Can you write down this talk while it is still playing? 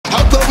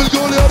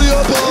Hello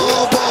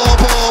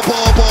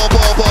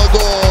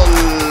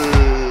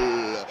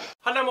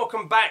and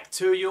welcome back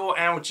to your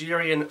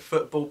Algerian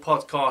football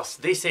podcast.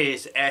 This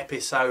is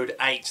episode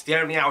 8, the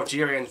only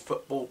Algerian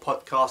football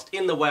podcast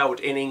in the world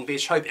in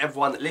English. Hope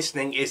everyone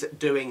listening is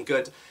doing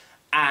good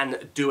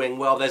and doing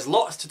well. There's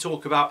lots to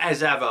talk about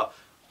as ever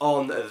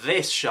on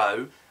this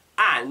show,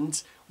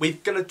 and we're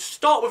going to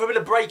start with a bit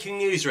of breaking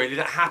news really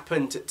that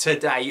happened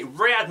today.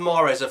 Riyad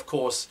Mahrez, of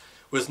course,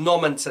 was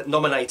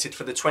nominated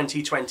for the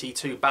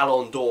 2022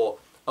 Ballon d'Or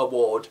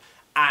award,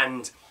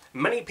 and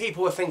many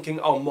people were thinking,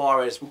 oh,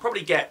 Mahrez will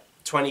probably get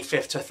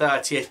 25th to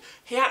 30th.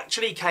 He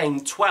actually came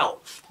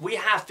 12th. We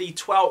have the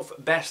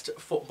 12th best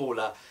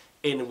footballer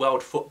in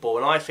world football,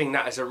 and I think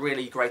that is a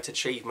really great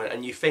achievement.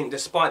 And you think,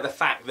 despite the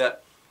fact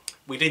that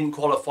we didn't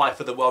qualify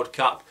for the World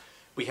Cup,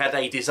 we had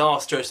a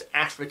disastrous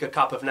Africa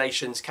Cup of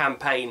Nations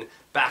campaign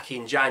back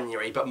in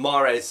January, but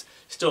Mahrez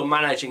still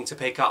managing to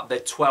pick up the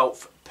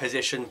 12th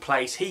position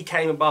place. He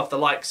came above the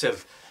likes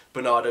of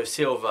Bernardo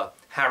Silva,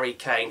 Harry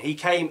Kane. He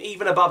came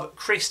even above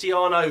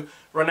Cristiano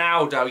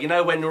Ronaldo. You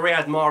know, when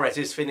Riyad Mahrez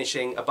is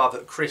finishing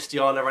above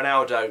Cristiano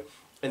Ronaldo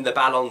in the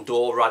Ballon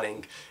d'Or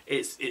running,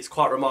 it's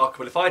quite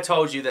remarkable. If I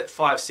told you that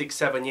 5, 6,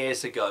 7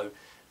 years ago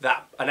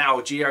that an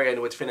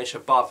Algerian would finish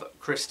above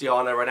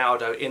Cristiano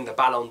Ronaldo in the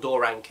Ballon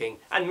d'Or ranking,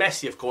 and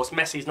Messi, of course,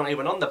 Messi's not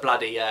even on the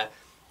bloody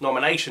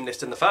nomination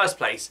list in the first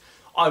place,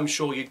 I'm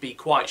sure you'd be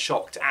quite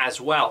shocked as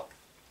well.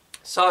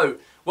 So,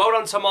 well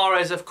done to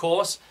Mahrez, of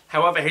course.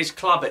 However, his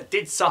club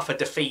did suffer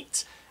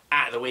defeat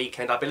at the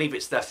weekend. I believe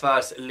it's their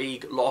first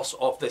league loss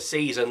of the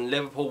season.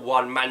 Liverpool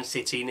 1, Man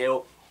City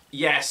 0.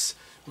 Yes,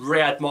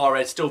 Riyad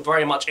Mahrez still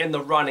very much in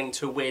the running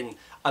to win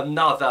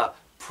another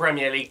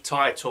Premier League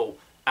title.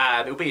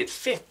 It'll be his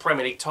 5th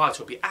Premier League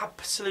title. It'll be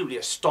absolutely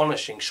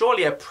astonishing.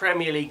 Surely a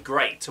Premier League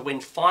great to win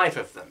 5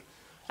 of them.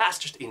 That's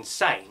just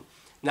insane.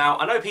 Now,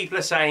 I know people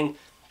are saying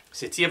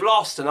City have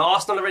lost and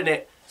Arsenal are in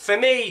it. For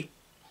me,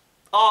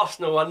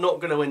 Arsenal are not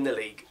going to win the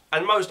league,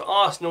 and most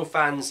Arsenal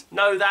fans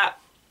know that,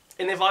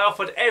 and if I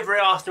offered every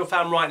Arsenal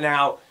fan right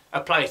now a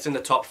place in the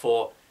top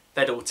 4,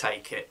 they'd all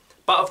take it.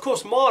 But of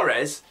course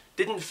Mahrez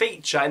didn't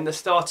feature in the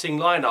starting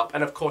lineup,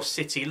 and of course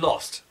City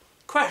lost.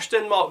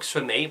 Question marks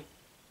for me.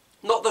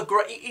 Not the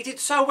great. He did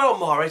so well,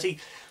 Mahrez. He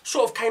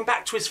sort of came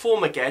back to his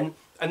form again,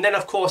 and then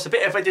of course a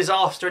bit of a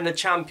disaster in the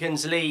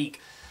Champions League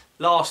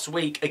last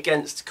week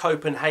against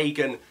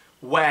Copenhagen,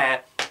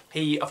 where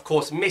he of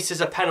course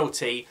misses a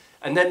penalty.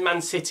 And then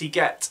Man City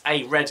get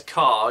a red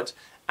card,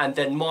 and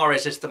then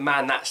Mahrez is the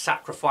man that's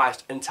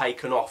sacrificed and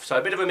taken off. So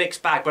a bit of a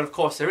mixed bag, but of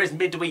course there is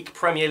midweek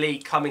Premier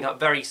League coming up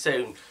very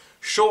soon.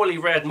 Surely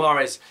Riyad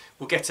Mahrez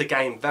will get a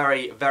game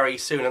very, very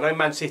soon. I know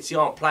Man City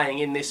aren't playing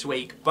in this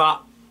week,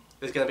 but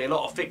there's going to be a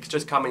lot of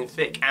fixtures coming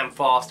thick and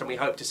fast, and we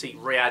hope to see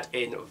Riyad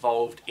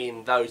involved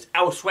in those.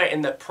 Elsewhere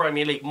in the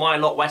Premier League, my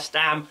lot, West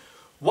Ham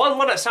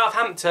 1-1 at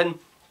Southampton.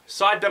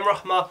 Said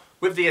Benrahma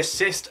with the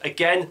assist,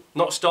 again,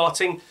 not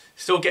starting,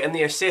 still getting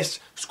the assist,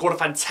 scored a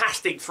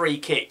fantastic free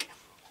kick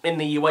in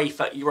the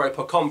UEFA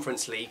Europa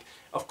Conference League.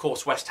 Of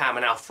course, West Ham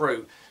are now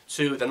through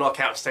to the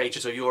knockout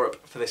stages of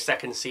Europe for the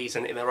 2nd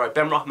season in a row.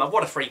 Benrahma,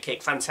 what a free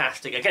kick,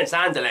 fantastic, against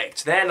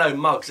Anderlecht. They're no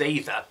mugs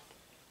either.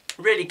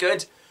 Really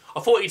good. I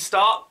thought he'd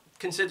start,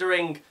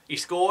 considering he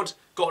scored,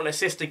 got an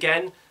assist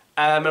again.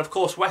 And of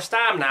course, West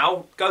Ham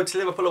now go to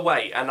Liverpool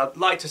away, and I'd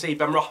like to see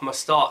Benrahma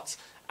start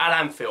at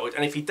Anfield,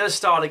 and if he does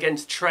start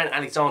against Trent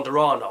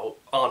Alexander-Arnold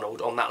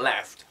on that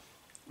left,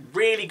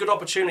 really good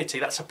opportunity.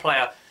 That's a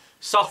player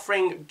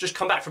suffering, just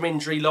come back from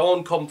injury, low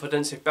on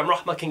confidence. If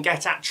Benrahma can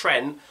get at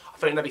Trent, I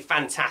think that'd be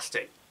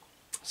fantastic.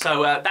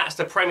 So that's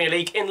the Premier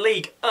League. In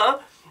League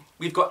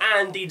we've got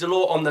Andy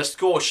Delort on the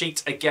score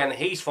sheet again.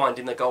 He's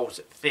finding the goals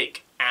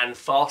thick and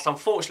fast.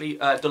 Unfortunately,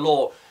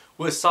 Delort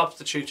was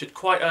substituted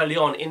quite early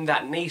on in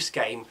that Nice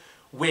game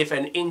with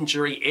an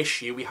injury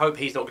issue. We hope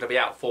he's not going to be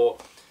out for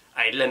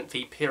a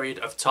lengthy period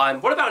of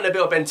time. What about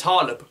Nabil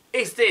Bentaleb?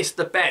 Is this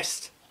the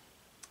best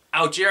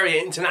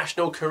Algeria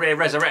international career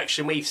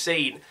resurrection we've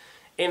seen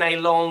in a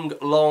long,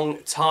 long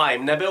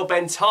time? Nabil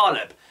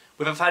Bentaleb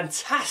with a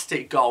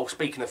fantastic goal.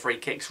 Speaking of free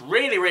kicks,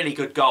 really, really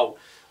good goal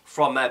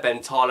from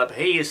Bentaleb.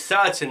 He is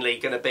certainly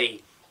going to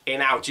be in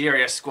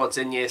Algeria squads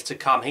in years to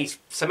come. He's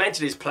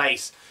cemented his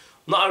place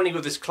not only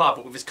with his club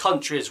but with his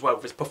country as well.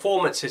 With his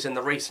performances in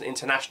the recent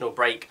international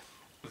break,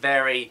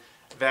 very,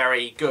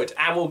 very good.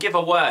 And we'll give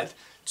a word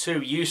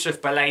to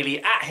Yusuf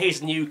Belaili at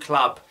his new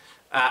club,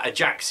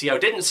 Ajaccio.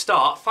 Didn't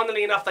start.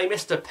 Funnily enough, they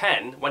missed a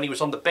pen when he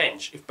was on the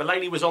bench. If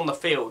Belaili was on the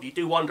field, you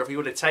do wonder if he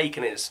would have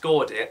taken it and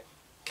scored it.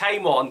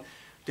 Came on,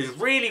 did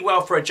really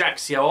well for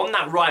Ajaccio on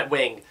that right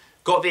wing,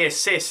 got the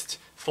assist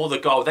for the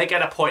goal. They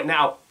get a point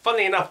now.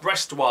 Funnily enough,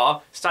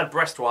 Stade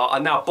Brestois are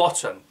now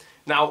bottom.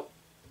 Now,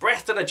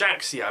 Brest and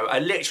Ajaccio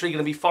are literally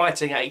going to be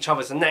fighting at each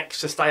other's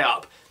necks to stay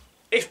up.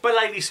 If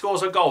Belaili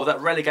scores a goal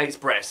that relegates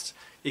Brest,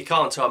 you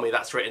can't tell me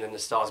that's written in the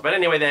stars. But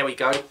anyway, there we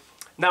go.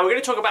 Now we're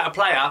going to talk about a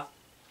player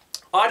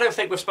I don't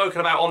think we've spoken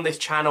about on this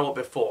channel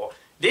before.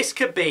 This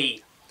could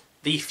be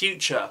the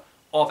future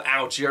of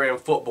Algerian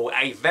football.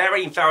 A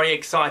very, very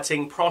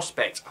exciting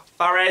prospect.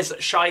 Fares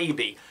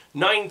Chaibi,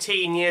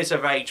 19 years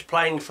of age,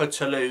 playing for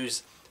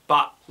Toulouse,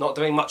 but not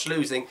doing much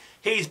losing.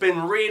 He's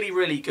been really,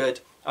 really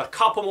good. A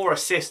couple more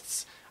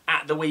assists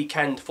at the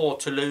weekend for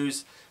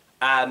Toulouse.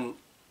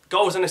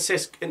 Goals and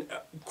assists,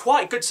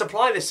 quite good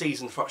supply this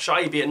season for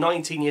Chaibi at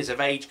 19 years of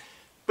age.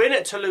 Been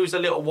at Toulouse a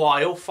little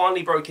while,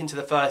 finally broke into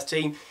the first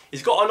team.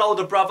 He's got an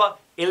older brother,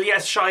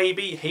 Ilyes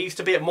Chaibi. He used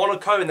to be at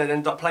Monaco and then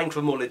ended up playing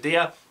for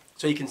Mouladia.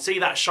 So you can see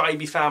that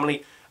Chaibi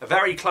family are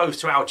very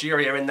close to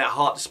Algeria in their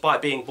heart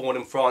despite being born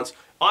in France.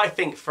 I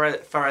think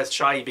Fares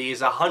Chaibi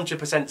is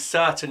 100%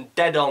 certain,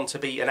 dead on to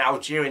be an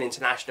Algerian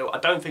international. I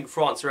don't think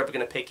France are ever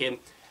going to pick him.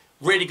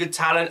 Really good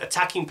talent,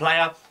 attacking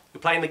player,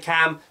 can play in the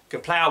cam,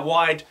 can play out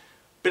wide,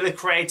 bit of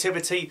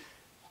creativity.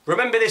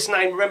 Remember this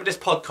name, remember this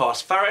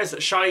podcast. Fares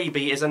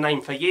Chaibi is a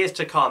name for years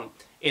to come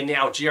in the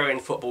Algerian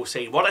football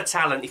scene. What a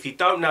talent. If you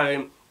don't know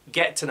him,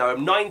 get to know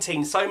him.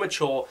 19, so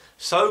mature,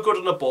 so good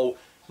on the ball,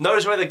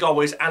 knows where the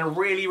goal is, and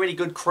really, really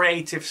good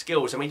creative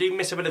skills. And we do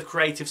miss a bit of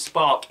creative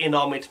spark in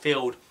our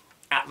midfield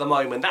at the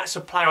moment. That's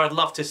a player I'd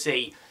love to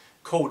see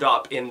called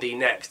up in the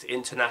next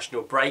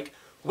international break,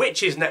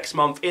 which is next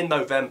month in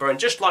November. And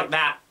just like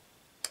that,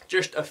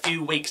 just a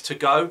few weeks to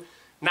go.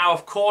 Now,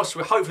 of course,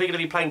 we're hopefully going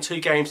to be playing 2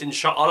 games in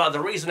Inshallah. The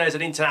reason there's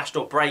an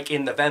international break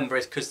in November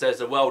is because there's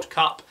a World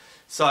Cup.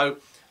 So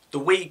the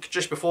week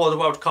just before the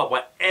World Cup,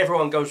 where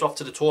everyone goes off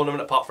to the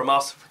tournament apart from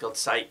us, for God's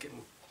sake,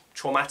 and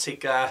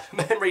traumatic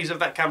memories of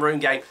that Cameroon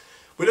game,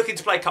 we're looking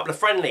to play a couple of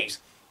friendlies.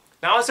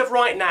 Now, as of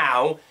right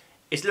now,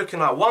 it's looking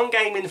like 1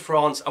 game in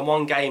France and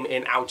 1 game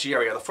in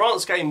Algeria. The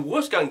France game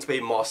was going to be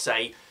in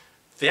Marseille.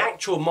 The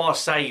actual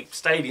Marseille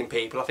stadium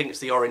people, I think it's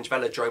the Orange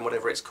Velodrome,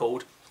 whatever it's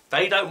called,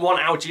 they don't want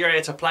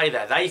Algeria to play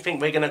there. They think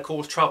we're going to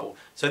cause trouble.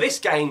 So this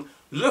game,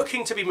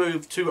 looking to be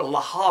moved to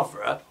Le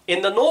Havre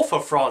in the north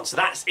of France.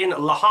 That's in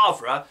Le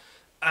Havre,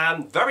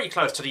 very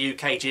close to the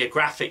UK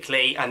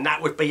geographically, and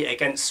that would be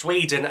against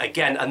Sweden.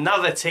 Again,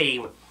 another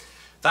team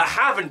that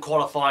haven't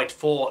qualified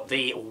for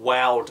the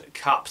World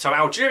Cup. So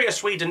Algeria,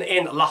 Sweden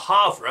in Le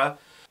Havre,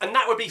 and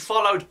that would be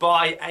followed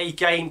by a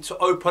game to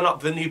open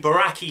up the new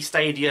Baraki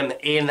Stadium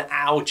in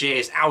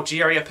Algiers.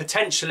 Algeria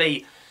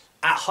potentially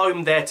at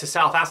home there to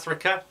South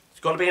Africa. It's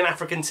got to be an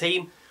African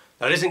team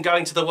that isn't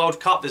going to the World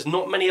Cup. There's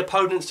not many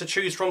opponents to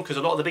choose from because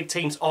a lot of the big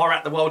teams are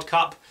at the World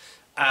Cup.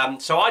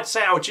 So I'd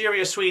say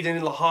Algeria, Sweden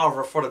in Le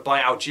Havre, followed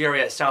by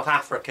Algeria, South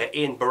Africa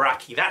in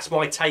Baraki. That's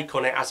my take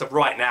on it as of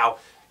right now,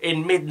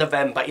 in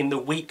mid-November, in the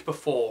week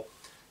before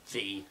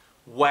the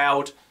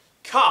World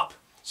Cup.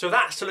 So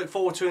that's to look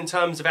forward to in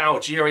terms of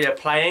Algeria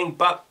playing.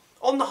 But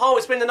on the whole,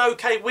 it's been an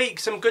okay week.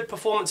 Some good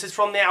performances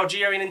from the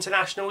Algerian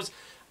internationals.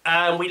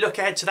 We look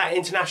ahead to that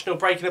international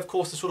break and, of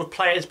course, the sort of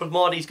players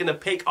Belmadi's going to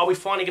pick. Are we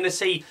finally going to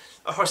see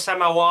a Hossam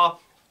Aouar,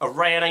 a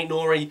Rayan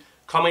Nouri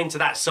come into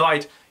that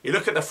side? You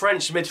look at the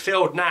French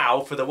midfield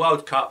now for the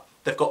World Cup.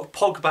 They've got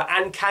Pogba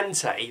and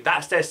Kante.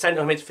 That's their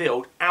centre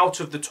midfield out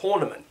of the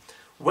tournament.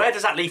 Where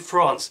does that leave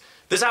France?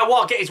 Does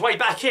Aouar get his way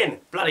back in?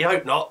 Bloody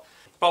hope not.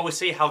 But we'll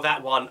see how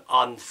that one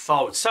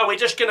unfolds. So we're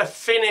just going to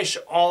finish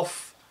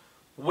off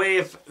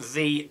with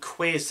the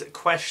quiz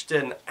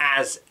question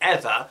as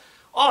ever.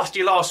 Asked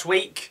you last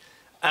week,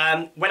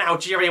 when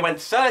Algeria went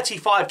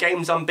 35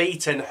 games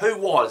unbeaten, who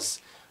was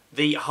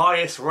the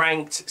highest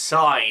ranked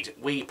side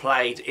we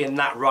played in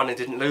that run and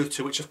didn't lose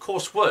to, which of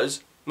course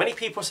was, many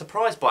people are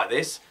surprised by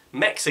this,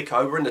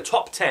 Mexico. Were in the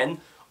top 10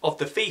 of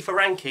the FIFA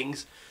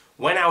rankings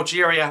when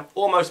Algeria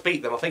almost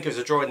beat them. I think it was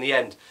a draw in the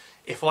end,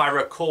 if I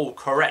recall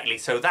correctly.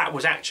 So that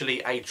was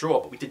actually a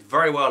draw, but we did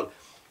very well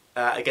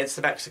against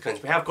the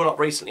Mexicans. We have gone up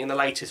recently in the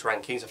latest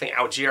rankings. I think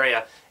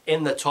Algeria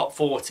in the top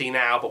 40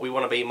 now, but we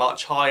want to be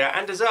much higher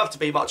and deserve to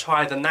be much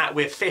higher than that.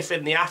 We're 5th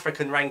in the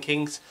African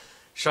rankings.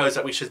 Shows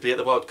that we should be at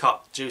the World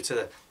Cup due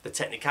to the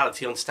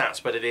technicality on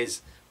stats, but it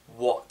is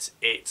what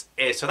it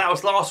is. So that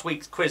was last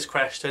week's quiz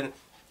question.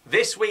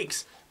 This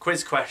week's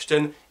quiz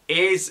question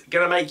is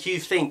going to make you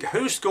think,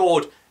 who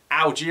scored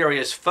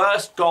Algeria's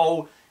first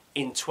goal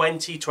in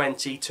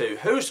 2022?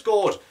 Who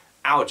scored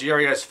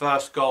Algeria's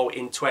first goal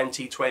in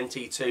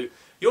 2022?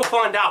 You'll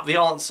find out the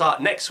answer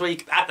next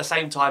week at the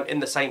same time in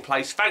the same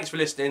place. Thanks for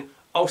listening.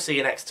 I'll see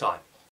you next time.